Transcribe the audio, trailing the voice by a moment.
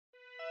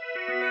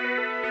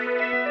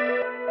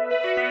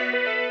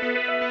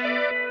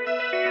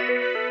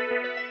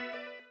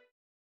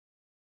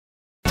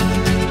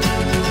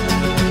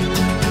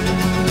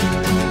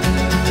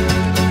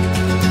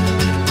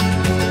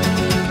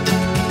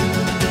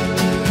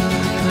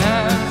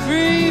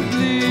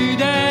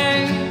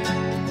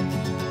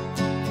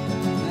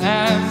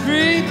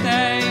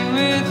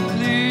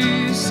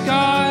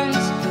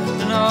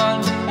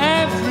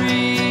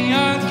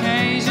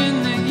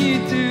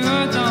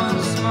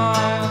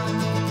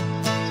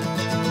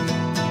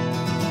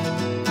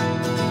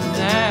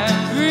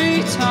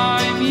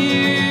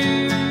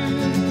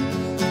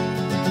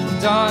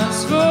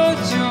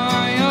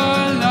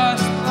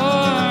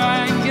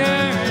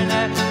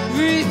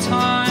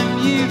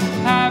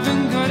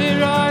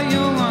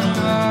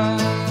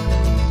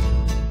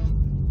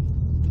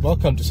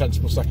Welcome to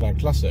Sensible Secondhand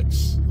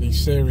Classics, the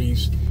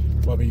series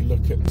where we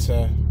look at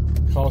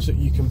cars that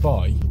you can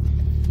buy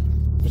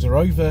that are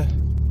over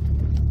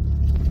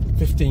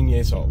 15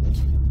 years old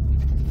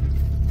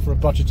for a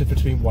budget of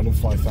between £1,000 and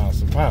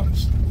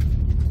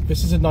 £5,000.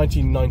 This is a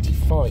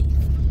 1995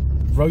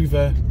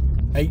 Rover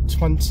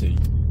 820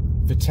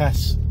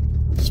 Vitesse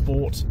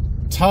Sport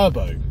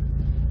Turbo,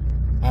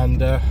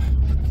 and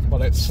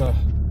well, it's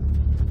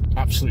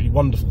absolutely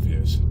wonderful,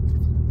 viewers.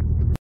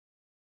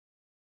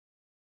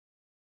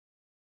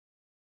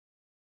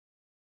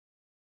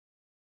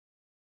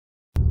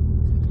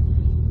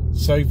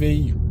 So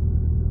the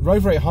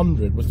Rover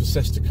 800 was the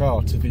sister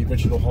car to the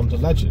original Honda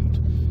Legend,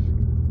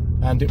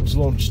 and it was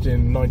launched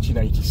in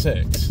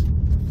 1986.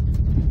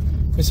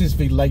 This is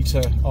the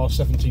later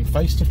R17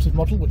 facelifted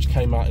model, which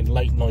came out in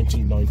late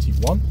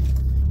 1991,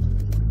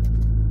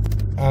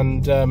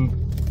 and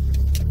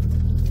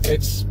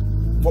it's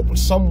what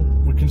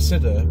some would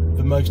consider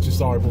the most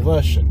desirable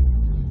version,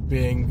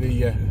 being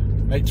the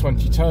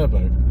 820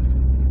 Turbo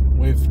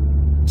with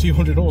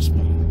 200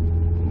 horsepower.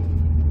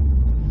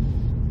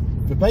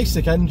 The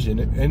basic engine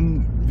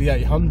in the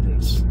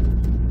 800s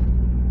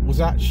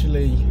was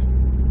actually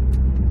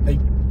a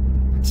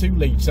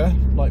 2-litre,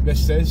 like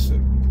this is, a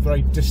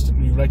very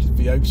distantly related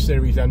the O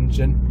series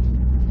engine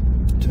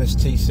to this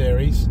T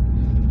series,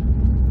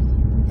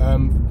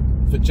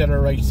 that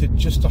generated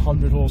just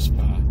 100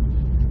 horsepower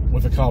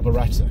with a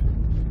carburettor.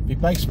 The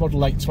base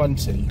model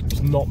 820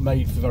 was not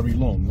made for very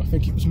long. I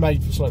think it was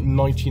made from like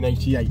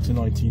 1988 to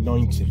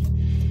 1990.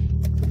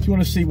 If you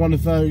want to see one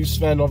of those,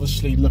 then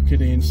obviously look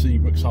at Ian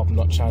Seabrook's Half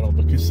Nut channel,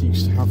 because he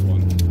used to have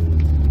one.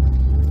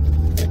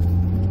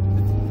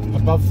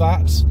 Above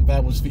that,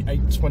 there was the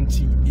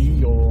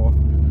 820E or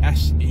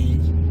SE.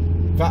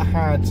 That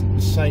had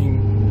the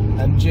same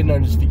engine,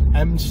 known as the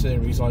M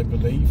series, I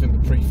believe, in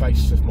the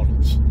pre-facelift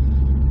models,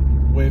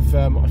 with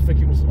I think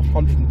it was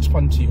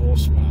 120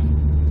 horsepower.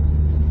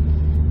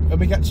 Then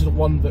we get to the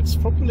one that's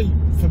probably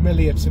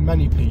familiar to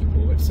many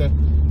people. It's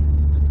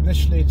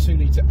initially a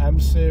 2-litre M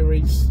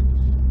series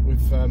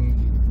with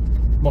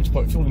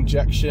multi-point fuel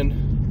injection,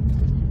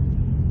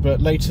 but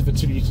later the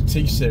 2-litre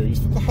T series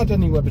that had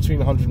anywhere between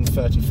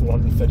 134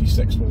 and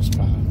 136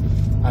 horsepower,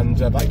 and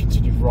that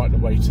continued right the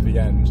way to the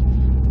end.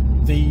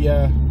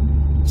 The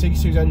T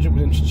series engine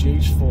was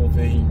introduced for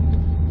the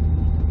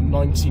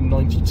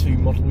 1992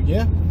 model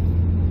year.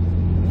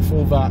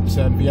 Before that,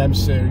 the M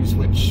series,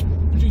 which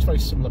produced very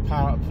similar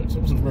power outputs,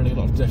 there wasn't really a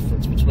lot of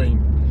difference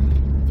between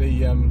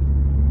the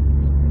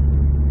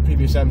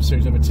previous M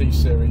series and the T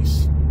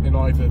series in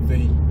either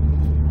the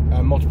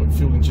multi-point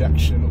fuel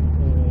injection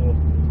or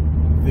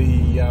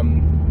the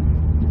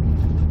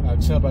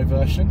turbo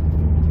version.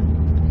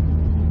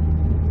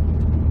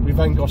 We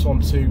then got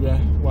on to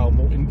well,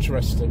 more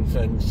interesting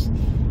things.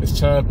 This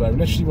turbo,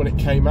 initially when it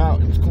came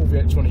out, it was called the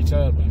 820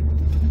 Turbo,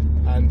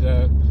 and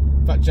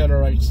that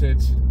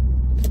generated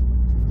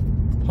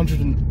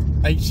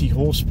 180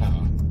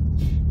 horsepower.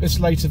 This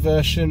later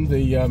version,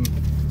 the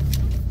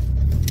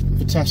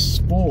Vitesse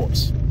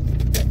Sport,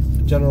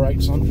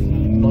 generates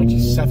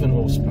 197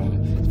 horsepower.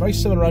 It's a very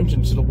similar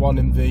engine to the one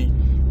in the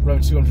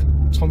Rover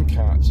 200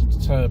 Tomcat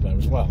Turbo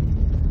as well.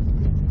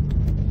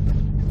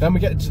 Then we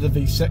get to the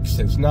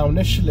V6s. Now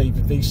initially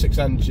the V6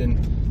 engine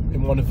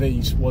in one of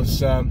these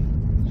was the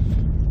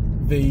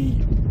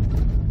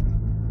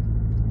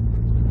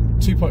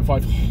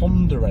 2.5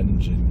 Honda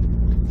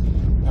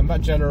engine, and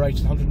that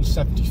generated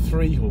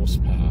 173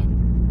 horsepower.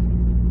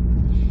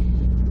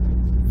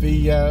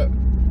 The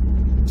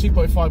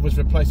 2.5 was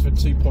replaced with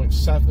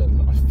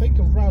 2.7, I think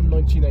around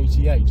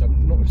 1988,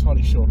 I'm not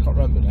entirely sure, I can't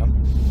remember now.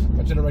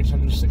 That generated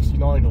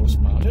 169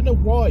 horsepower. I don't know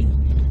why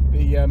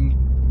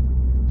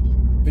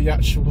the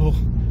actual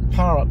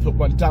power output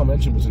went down, the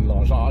engine was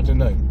enlarged, I don't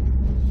know.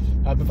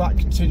 But that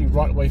continued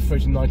right away through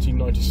to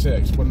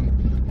 1996, when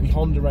the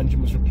Honda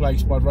engine was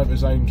replaced by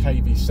Rover's own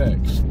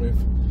KV6 with,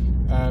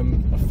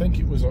 I think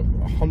it was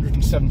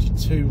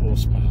 172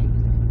 horsepower.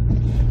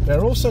 There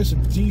are also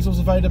some diesels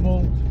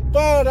available,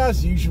 but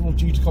as usual,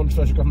 due to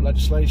controversial government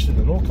legislation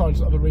and all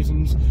kinds of other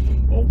reasons,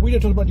 well, we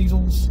don't talk about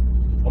diesels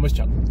on this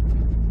channel.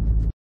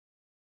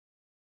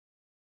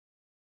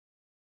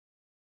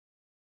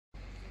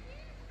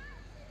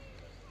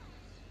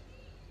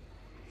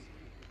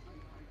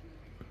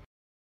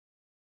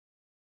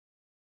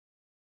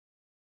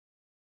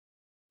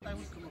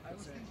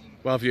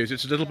 Well, viewers,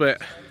 it's a little bit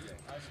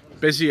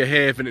busier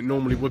here than it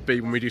normally would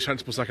be when we do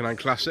Sensible Secondhand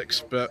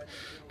Classics, but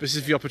this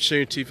is the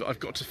opportunity that I've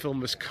got to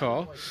film this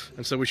car,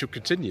 and so we shall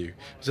continue.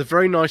 There's a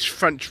very nice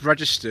French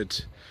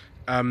registered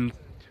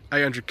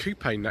 800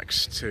 coupe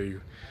next to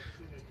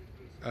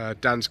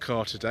Dan's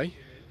car today.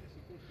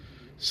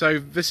 So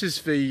this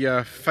is the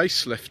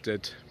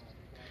facelifted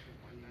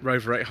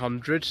Rover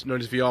 800,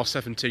 known as the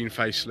R17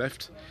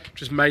 facelift,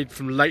 which was made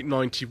from late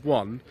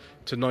 91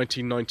 to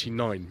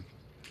 1999.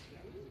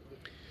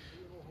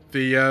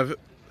 The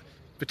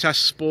Vitesse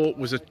Sport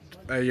was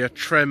a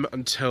trim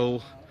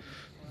until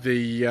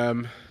the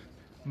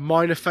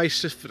minor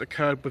facelift that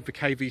occurred with the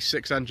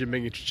KV6 engine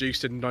being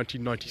introduced in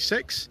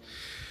 1996.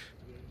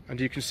 And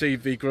you can see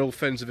the grille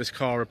fins of this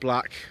car are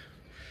black,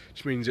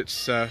 which means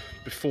it's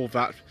before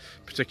that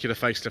particular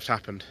facelift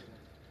happened.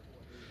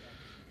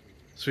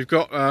 So we've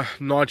got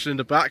Nigel in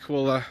the back.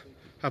 We'll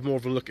have more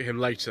of a look at him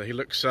later. He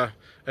looks a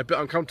bit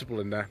uncomfortable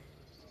in there.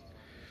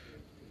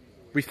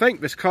 We think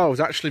this car was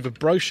actually the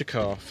brochure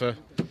car for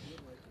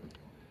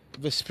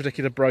this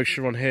particular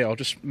brochure on here. I'll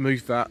just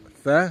move that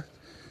there.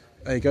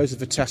 There goes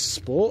the Vitesse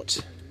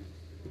Sport.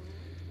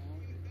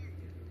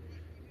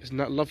 Isn't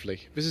that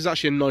lovely? This is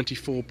actually a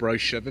 94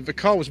 brochure, but the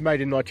car was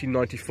made in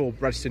 1994,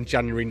 registered in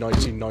January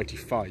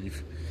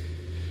 1995.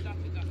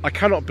 I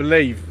cannot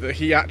believe that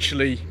he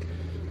actually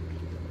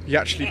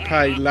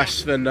paid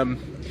less than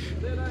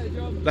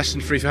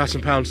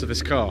 £3,000 for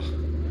this car,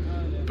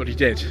 but he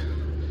did,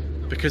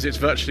 because it's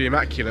virtually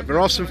immaculate.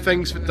 There are some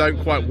things that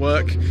don't quite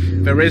work.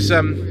 There is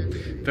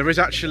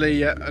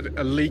actually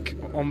a leak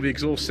on the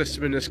exhaust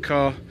system in this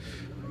car,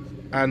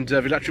 and the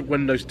electric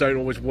windows don't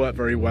always work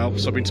very well,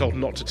 so I've been told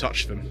not to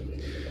touch them.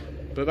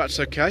 But that's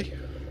okay.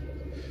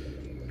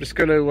 I'm just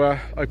going to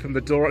open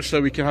the door up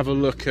so we can have a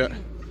look at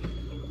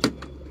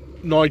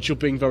Nigel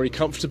being very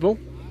comfortable.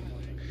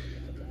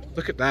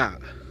 Look at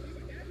that.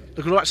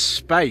 Look at all that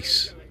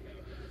space.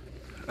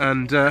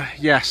 And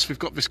yes, we've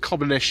got this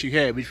common issue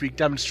here, which we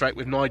demonstrate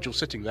with Nigel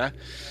sitting there.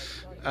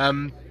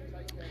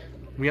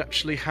 We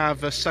actually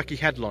have a sucky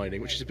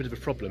headlining, which is a bit of a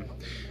problem.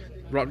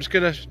 Right, I'm just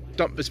going to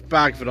dump this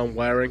bag that I'm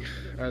wearing,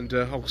 and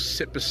I'll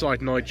sit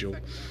beside Nigel,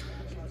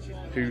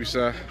 who's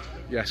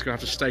yes, going to have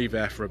to stay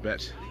there for a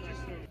bit.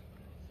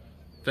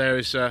 There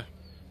is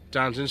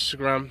Dan's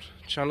Instagram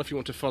channel if you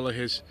want to follow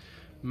his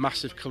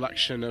massive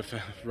collection of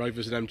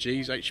Rovers and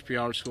MGs,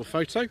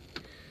 HPR_photo.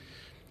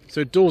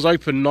 So the doors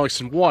open nice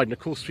and wide, and of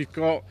course we've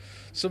got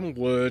some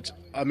wood.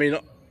 I mean,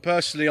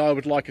 personally I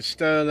would like a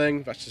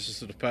Sterling, that's just the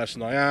sort of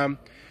person I am.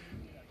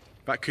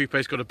 That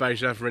coupe's got a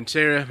beige leather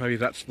interior, maybe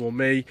that's more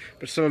me,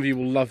 but some of you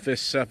will love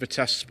this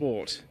Vitesse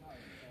Sport.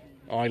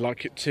 I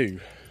like it too.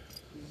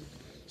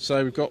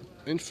 So we've got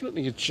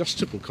infinitely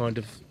adjustable kind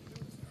of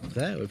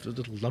there with the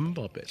little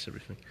lumbar bits,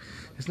 everything.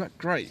 Isn't that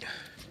great?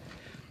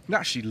 And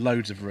actually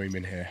loads of room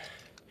in here.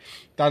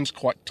 Dan's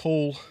quite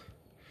tall,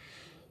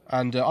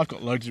 and I've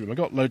got loads of room. I've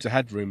got loads of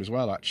headroom as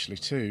well actually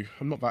too.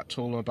 I'm not that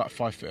tall, I'm about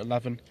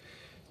 5'11",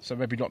 so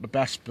maybe not the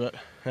best, but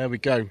there we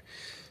go.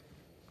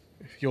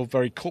 If you're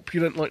very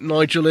corpulent like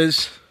Nigel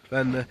is,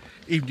 then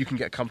even you can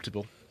get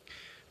comfortable.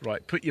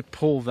 Right, put your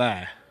paw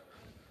there.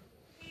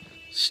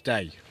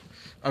 Stay.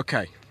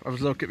 Okay,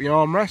 have a look at the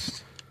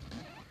armrest.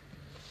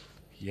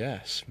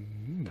 Yes,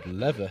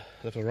 leather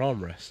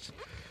armrest.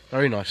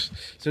 Very nice.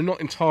 So not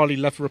entirely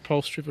leather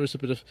upholstery, there is a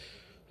bit of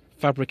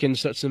fabric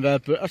inserts in there,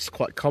 but that's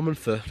quite common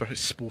for very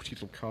sporty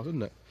little cars,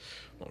 isn't it?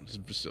 Well,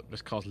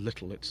 this car's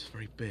little, it's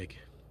very big.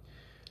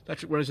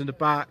 Electric windows in the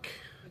back.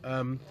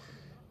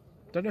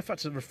 Don't know if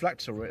that's a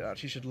reflector or it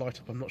actually should light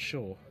up, I'm not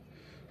sure.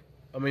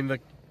 I mean,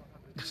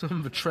 some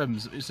of the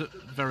trims is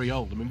very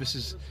old. I mean, this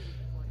is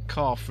a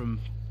car from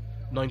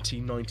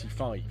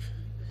 1995.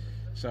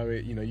 So,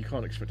 you know, you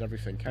can't expect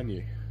everything, can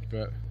you?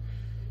 But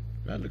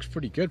that looks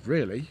pretty good,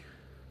 really.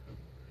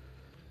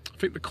 I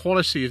think the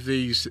quality of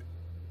these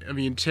and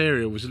the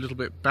interior was a little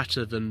bit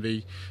better than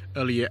the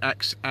earlier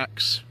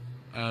XX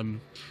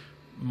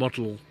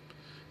model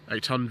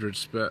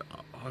 800s, but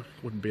I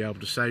wouldn't be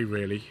able to say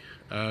really.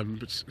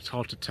 It's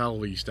hard to tell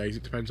these days.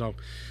 It depends how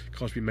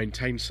cars be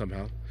maintained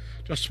somehow.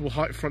 Adjustable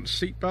height front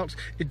seat belts.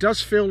 It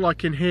does feel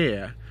like in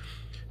here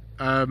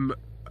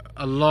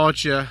a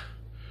larger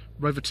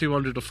Rover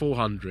 200 or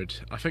 400.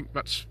 I think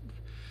that's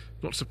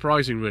not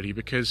surprising really,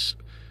 because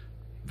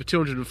the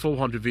 200 and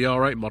 400 the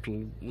R8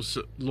 model was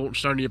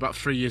launched only about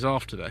 3 years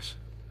after this.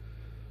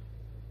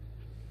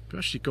 But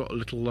actually got a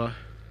little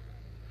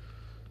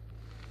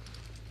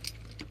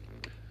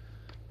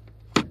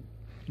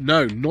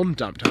no,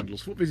 non-damped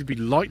handles. I thought there'd be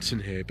lights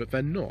in here, but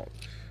they're not.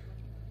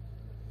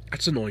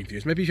 That's annoying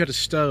views. Maybe if you had a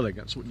Sterling,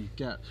 that's what you'd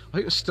get. I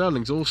think the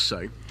Sterlings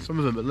also, some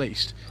of them at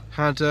least,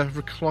 had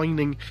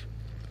reclining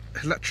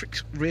electric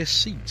rear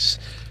seats.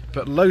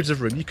 But loads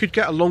of room. You could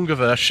get a longer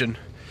version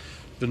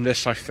than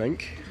this, I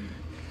think.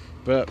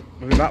 But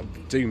I mean, that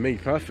would do me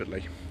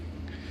perfectly.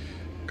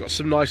 Got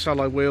some nice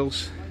alloy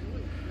wheels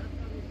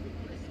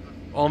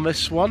on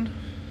this one,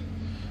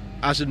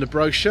 as in the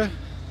brochure.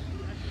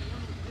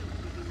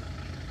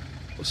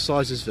 What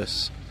size is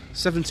this?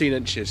 17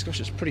 inches.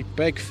 Gosh, it's pretty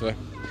big for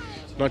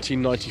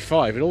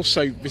 1995. And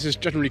also, this is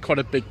generally quite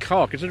a big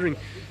car, considering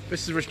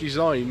this is originally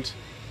designed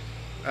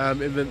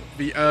in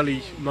the early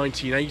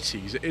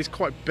 1980s. It is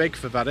quite big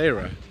for that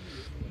era.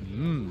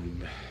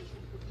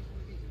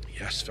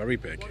 Yes, very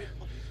big.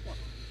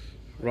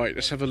 Right,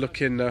 let's have a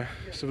look in.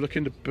 Let's have a look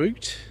in the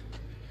boot.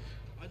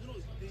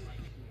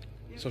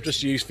 So I've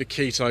just used the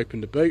key to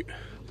open the boot.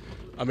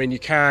 I mean, you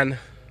can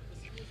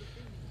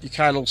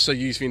also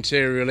use the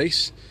interior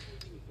release.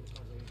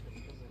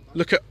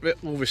 Look at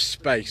all this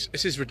space.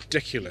 This is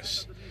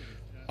ridiculous.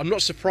 I'm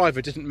not surprised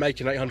they didn't make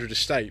an 800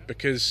 estate,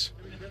 because,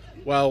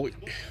 well,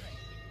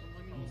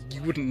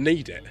 you wouldn't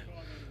need it.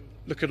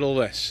 Look at all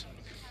this.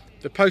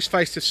 The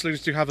post-facelift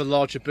saloons do have a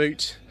larger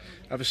boot,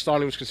 The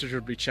styling was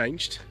considerably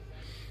changed.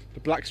 The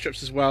black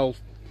strips as well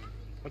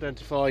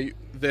identify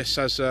this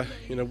as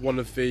one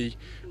of the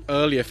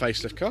earlier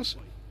facelift cars.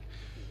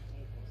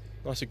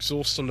 Nice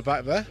exhaust on the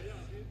back there.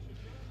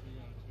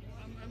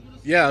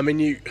 Yeah, I mean,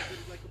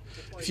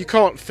 if you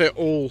can't fit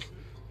all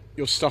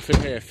your stuff in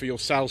here for your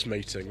sales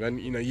meeting, then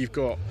you've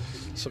got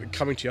something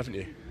coming to you, haven't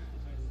you?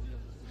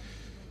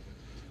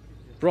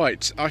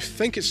 Right, I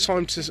think it's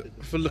time to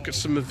have a look at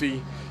some of the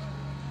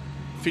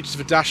features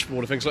of a dashboard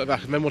and things like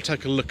that, and then we'll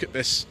take a look at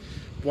this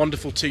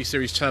wonderful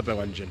T-Series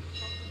turbo engine.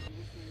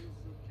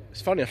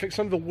 It's funny, I think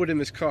some of the wood in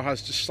this car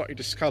has just slightly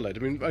discoloured.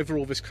 I mean,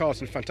 overall this car's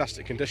in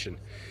fantastic condition,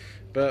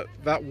 but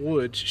that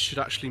wood should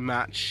actually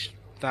match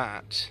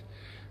that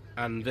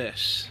and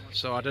this.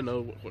 So I don't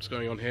know what's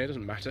going on here, it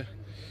doesn't matter.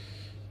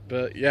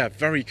 But yeah,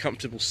 very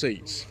comfortable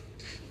seats.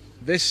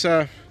 This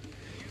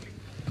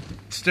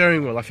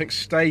steering wheel, I think,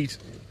 stayed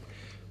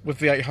with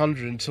the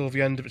 800 until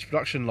the end of its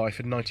production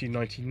life in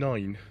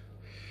 1999.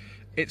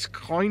 It's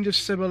kind of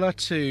similar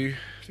to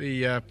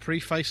the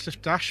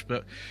pre-facelift dash,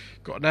 but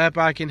got an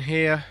airbag in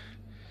here,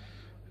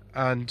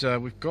 and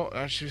we've got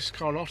actually this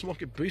car an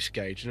aftermarket boost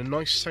gauge and a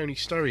nice Sony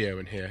stereo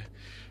in here.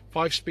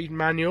 5-speed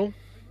manual.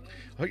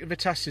 I think the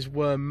Vitesses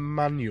were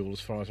manual as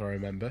far as I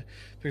remember.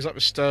 Things like the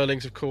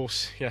Sterlings, of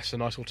course, yes, a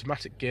nice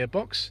automatic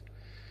gearbox.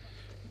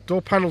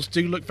 Door panels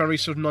do look very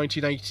sort of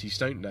 1980s,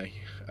 don't they?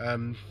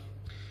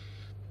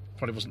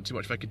 Probably wasn't too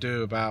much they could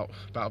do about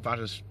that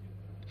as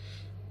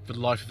the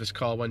life of this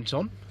car went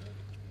on.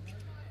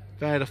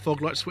 There are the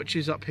fog light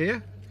switches up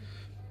here.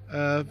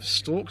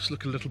 Stalks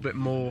look a little bit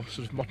more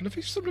sort of modern. I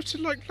think similar to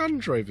like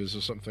Land Rovers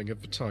or something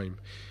at the time.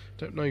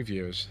 Don't know,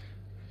 viewers.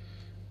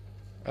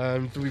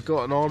 We've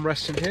got an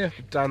armrest in here.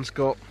 Dan's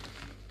got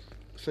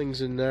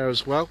things in there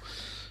as well.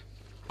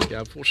 Yeah,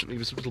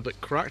 unfortunately it's a little bit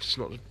cracked. It's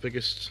not the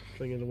biggest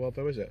thing in the world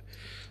though, is it?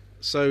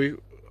 So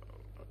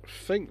I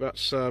think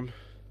that's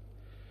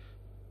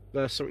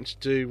there's something to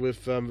do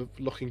with the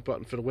locking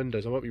button for the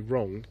windows. I might be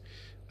wrong.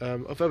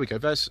 Oh, there we go.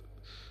 There's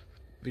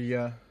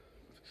the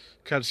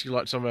courtesy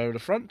lights on there in the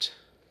front.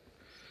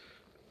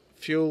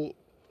 Fuel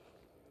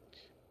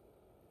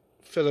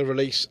filler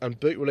release and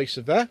boot release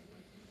are there.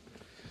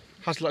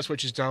 Has light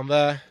switches down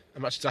there,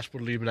 and that's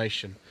dashboard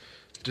illumination.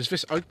 Does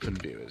this open,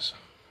 viewers?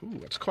 Ooh,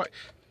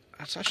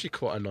 that's actually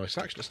quite a nice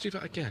action. Let's do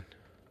that again.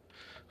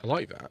 I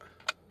like that.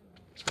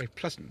 It's very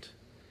pleasant.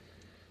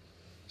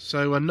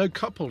 So no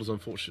cup holders,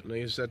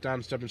 unfortunately, as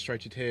Dan's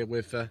demonstrated here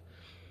with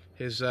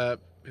his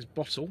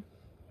bottle.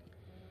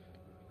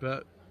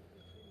 But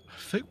I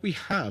think we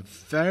have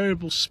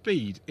variable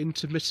speed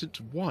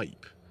intermittent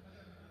wipe.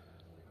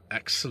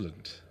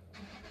 Excellent.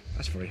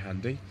 That's very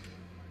handy.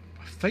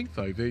 I think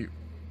though the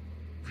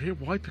rear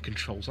wiper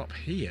controls up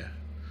here,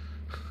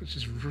 which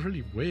is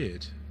really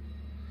weird.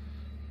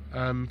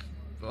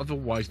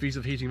 Otherwise, these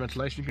are the heating and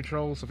ventilation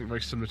controls. I think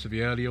very similar to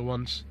the earlier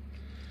ones.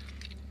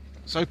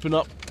 Let's open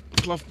up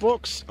the glove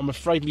box. I'm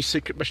afraid these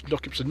secret mission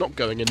documents are not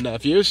going in there,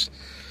 viewers,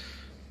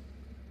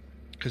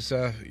 because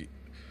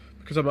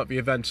I'm at the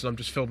event and I'm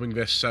just filming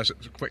this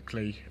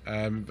quickly.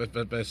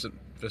 There's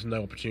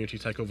no opportunity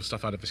to take all the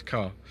stuff out of this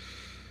car.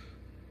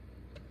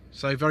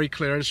 So very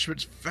clear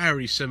instruments,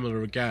 very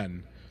similar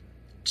again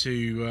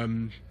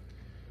to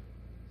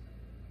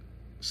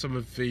some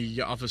of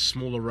the other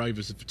smaller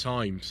Rovers of the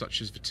time,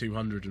 such as the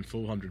 200 and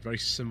 400. Very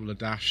similar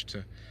dash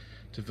to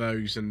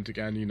those, and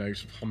again,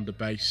 sort of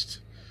Honda-based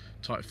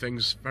type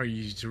things. Very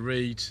easy to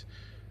read.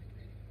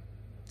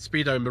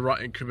 Speedo in the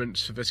right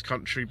increments for this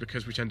country,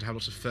 because we tend to have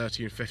lots of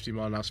 30 and 50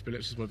 mile an hour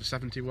spirits, as well as the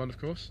 71, of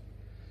course.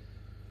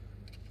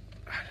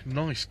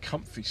 Nice,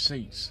 comfy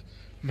seats,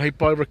 made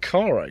by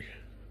Recaro.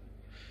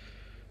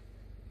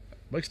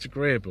 Most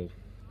agreeable.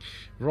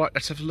 Right,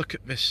 let's have a look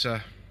at this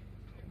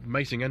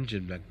amazing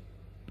engine then.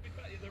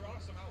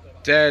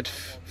 Dead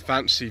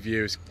fancy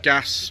views,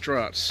 gas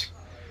struts.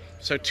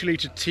 So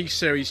 2-litre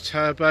T-Series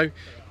turbo,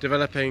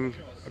 developing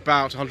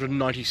about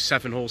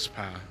 197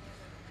 horsepower.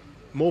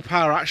 More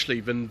power actually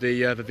than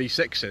the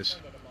V6s.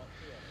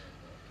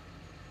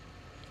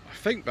 I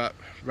think that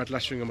red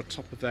lettering on the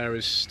top of there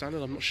is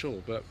standard, I'm not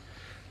sure, but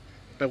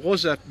there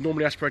was a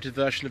normally aspirated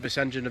version of this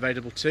engine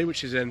available too,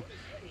 which is in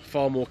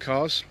far more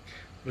cars.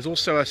 There's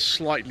also a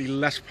slightly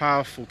less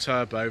powerful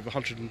turbo of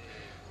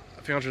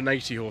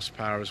 180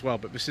 horsepower as well,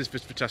 but this is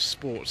Vitesse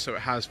Sport, so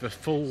it has the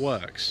full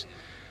works.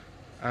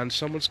 And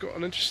someone's got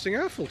an interesting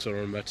air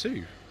filter on there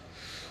too.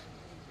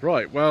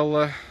 Right, well,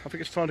 I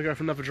think it's time to go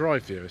for another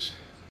drive, viewers.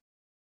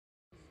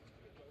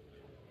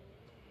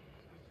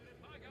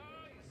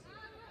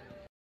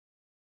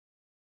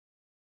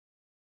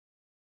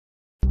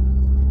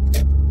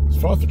 As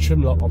far as the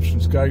trim lot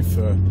options go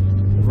for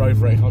the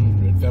Rover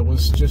 800, there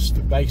was just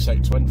the base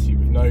 820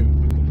 with no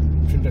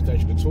trim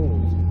decoration at all.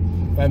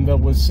 Then there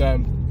was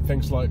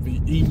things like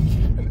the E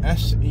and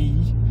SE,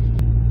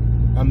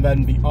 and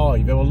then the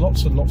I. There were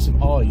lots and lots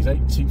of I's,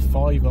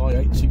 825i,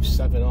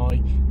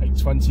 827i,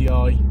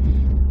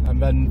 820i,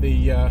 and then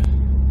the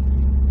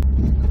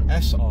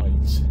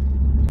SI's.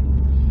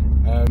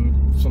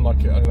 Something like,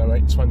 I don't know,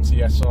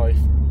 820 SI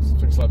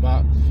things like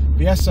that.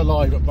 The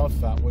SLI above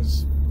that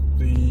was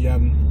the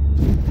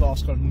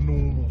last kind of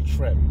normal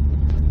trim,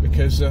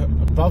 because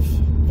above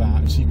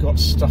that you got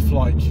stuff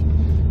like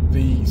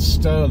the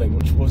Sterling,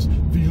 which was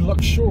the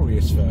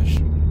luxurious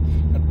version,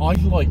 and I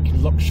like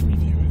luxury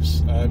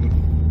viewers,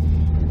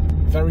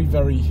 very,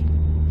 very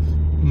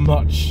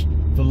much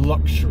the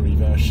luxury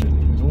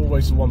version is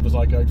always the one that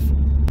I go for.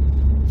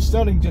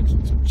 Sterling did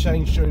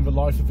change during the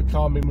life of the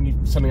car. I mean, when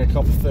you're selling a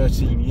car for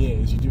 13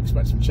 years, you do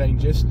expect some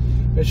changes.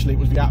 Initially, it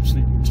was the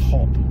absolute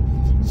top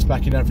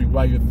spec in every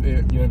way, with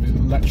you know, the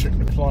electric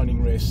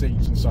reclining rear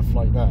seats and stuff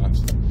like that.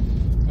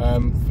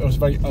 It was a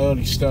very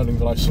early Sterling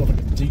that I saw, like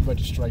a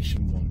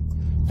deregistration one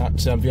at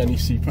the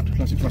NEC Practical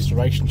Classics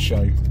Restoration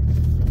Show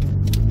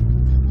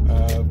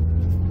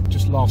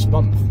just last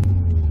month.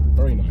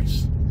 Very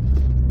nice.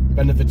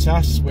 Then the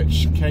Vitesse,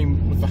 which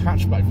came with the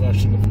hatchback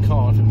version of the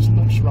car. It was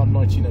launched around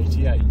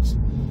 1988.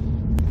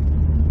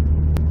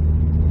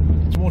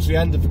 Towards the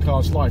end of the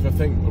car's life, I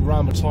think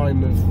around the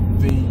time of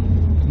the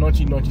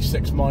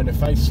 1996 minor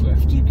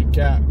facelift, you could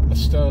get a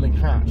Sterling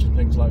hatch and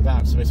things like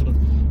that, so they sort of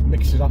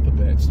mixed it up a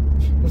bit.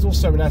 There's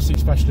also an SE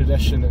Special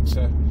Edition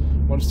at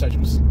one stage. It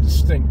was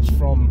distinct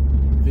from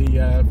the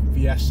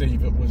SE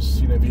that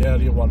was, you know, the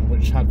earlier one,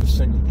 which had the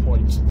single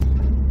point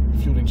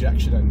fuel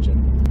injection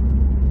engine.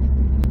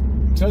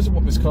 In terms of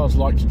what this car's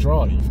like to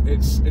drive,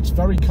 it's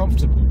very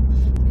comfortable.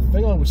 The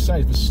thing I would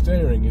say is the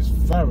steering is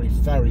very,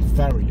 very,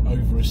 very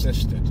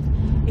over-assisted.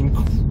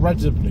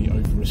 Incredibly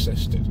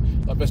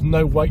over-assisted. Like, there's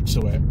no weight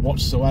to it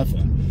whatsoever.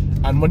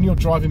 And when you're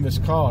driving this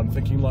car and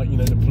thinking, like, you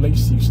know, the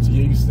police used to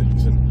use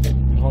these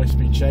in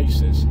high-speed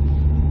chases,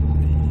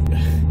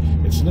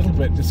 it's a little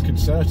bit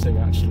disconcerting,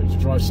 actually, to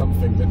drive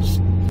something that's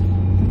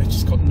it's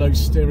just got no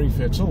steering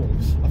feel at all.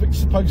 I think it's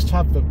supposed to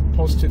have the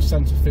positive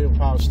centre field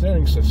power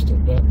steering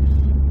system, but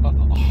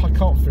I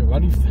can't feel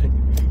anything.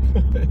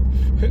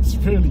 It's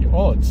really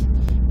odd.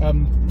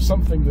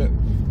 Something that,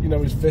 you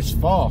know, is this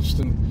fast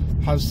and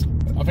has,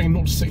 I think,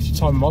 0 to 60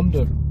 time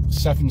under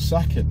 7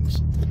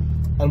 seconds,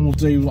 and will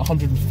do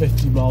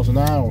 150 miles an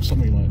hour or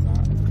something like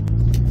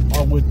that.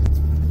 I would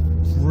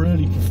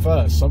really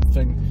prefer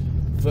something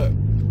that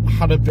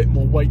had a bit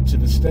more weight to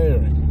the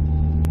steering.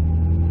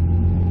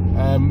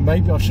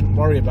 Maybe I shouldn't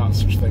worry about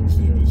such things,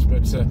 viewers,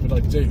 but I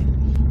do.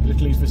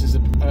 Particularly if this is a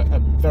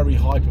very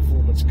high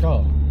performance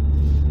car.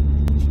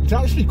 It's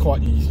actually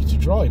quite easy to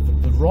drive.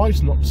 The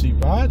ride's not too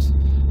bad.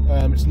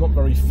 It's not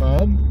very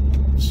firm.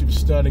 Obviously the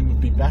Sterling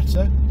would be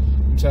better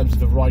in terms of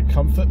the ride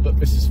comfort, but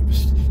this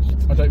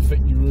I don't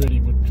think you really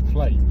would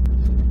complain.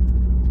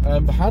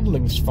 The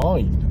handling's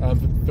fine.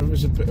 There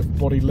is a bit of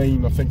body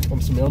lean, I think,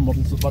 on some of the other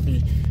models. It might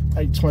be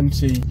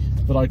 820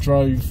 that I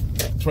drove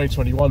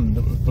 2021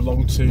 that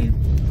belonged to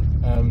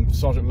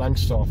Sergeant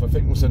Langstaff. I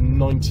think it was a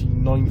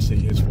 1990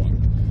 his one.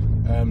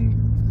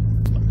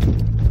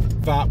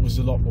 That was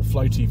a lot more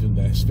floaty than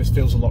this. This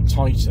feels a lot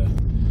tighter.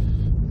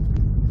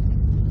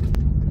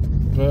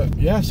 But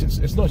yes,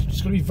 it's nice.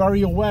 Just got to be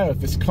very aware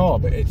of this car,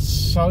 but it's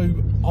so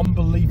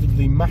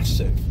unbelievably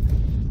massive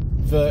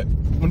that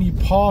when you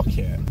park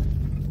it,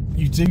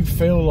 you do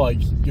feel like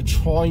you're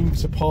trying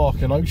to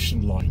park an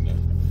ocean liner.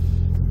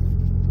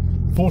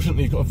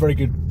 Fortunately, you've got a very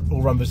good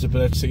all-round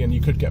visibility, and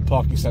you could get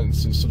parking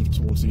sensors sort of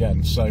towards the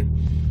end, so,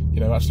 you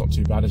know, that's not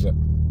too bad, is it?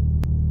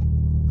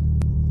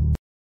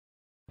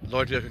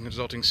 Lloyd Vehicle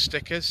Consulting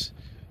stickers,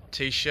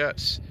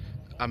 t-shirts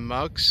and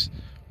mugs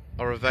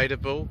are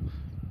available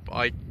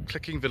by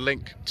clicking the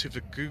link to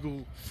the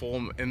Google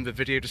form in the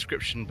video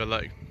description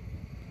below.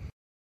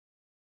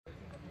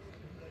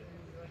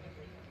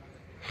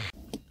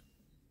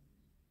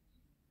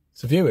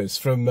 So viewers,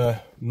 from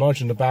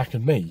Nigel in the back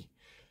and me,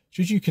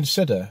 should you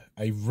consider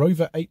a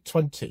Rover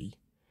 820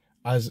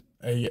 as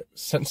a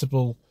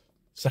sensible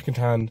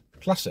second-hand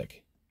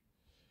classic?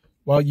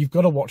 Well, you've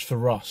got to watch for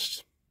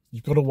rust.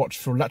 You've got to watch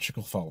for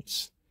electrical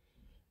faults.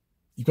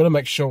 You've got to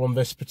make sure on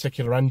this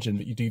particular engine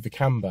that you do the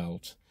cam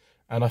belt.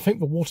 And I think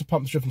the water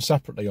pump's driven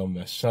separately on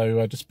this,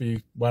 so just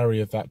be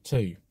wary of that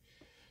too.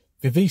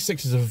 The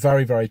V6s are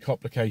very, very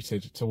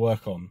complicated to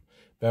work on.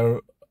 They're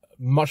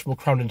much more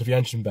crammed into the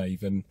engine bay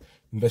than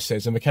this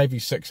is, and the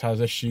KV6 has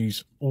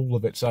issues all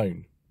of its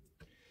own.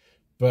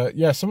 But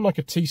yeah, something like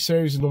a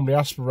T-Series is normally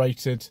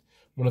aspirated,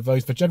 one of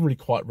those. They're generally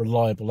quite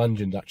reliable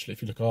engines, actually,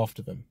 if you look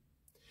after them.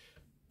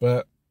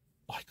 But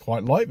I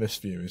quite like this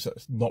view.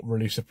 That's not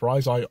really a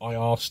surprise. I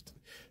asked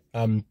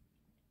Dan,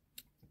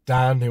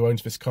 who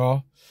owns this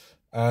car,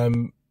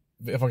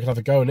 if I could have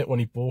a go in it when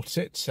he bought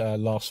it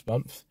last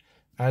month,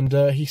 and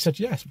he said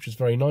yes, which was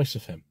very nice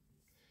of him.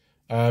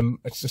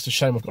 It's just a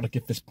shame I've got to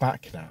give this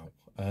back now.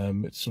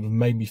 It sort of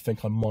made me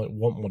think I might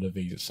want one of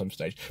these at some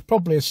stage.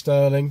 Probably a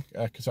Sterling,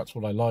 because that's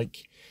what I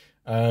like.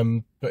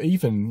 But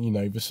even, you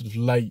know, the sort of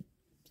late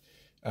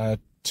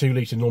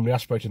 2-litre normally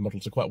aspirated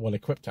models are quite well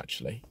equipped,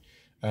 actually.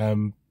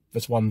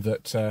 There's one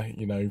that,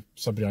 you know,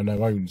 somebody I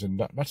know owns, and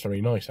that's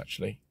very nice,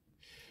 actually.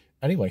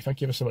 Anyway,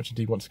 thank you ever so much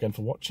indeed once again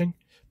for watching.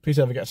 Please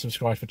don't forget to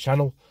subscribe to the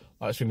channel,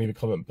 like us, and leave a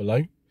comment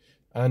below.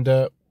 And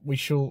we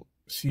shall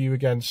see you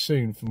again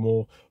soon for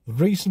more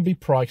reasonably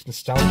priced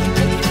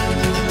nostalgia.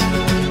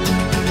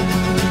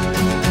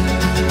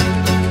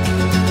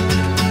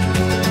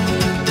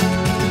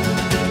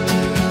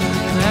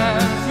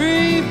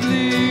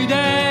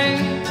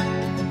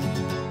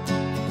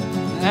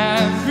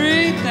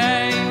 Every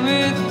day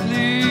with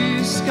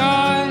blue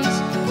skies,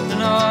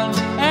 and on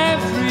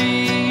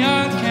every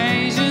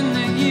occasion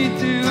that you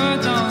do or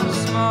don't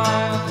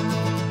smile.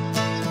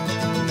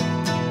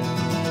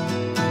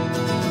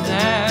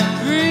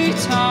 Every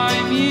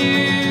time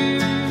you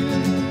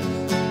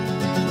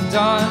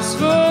don't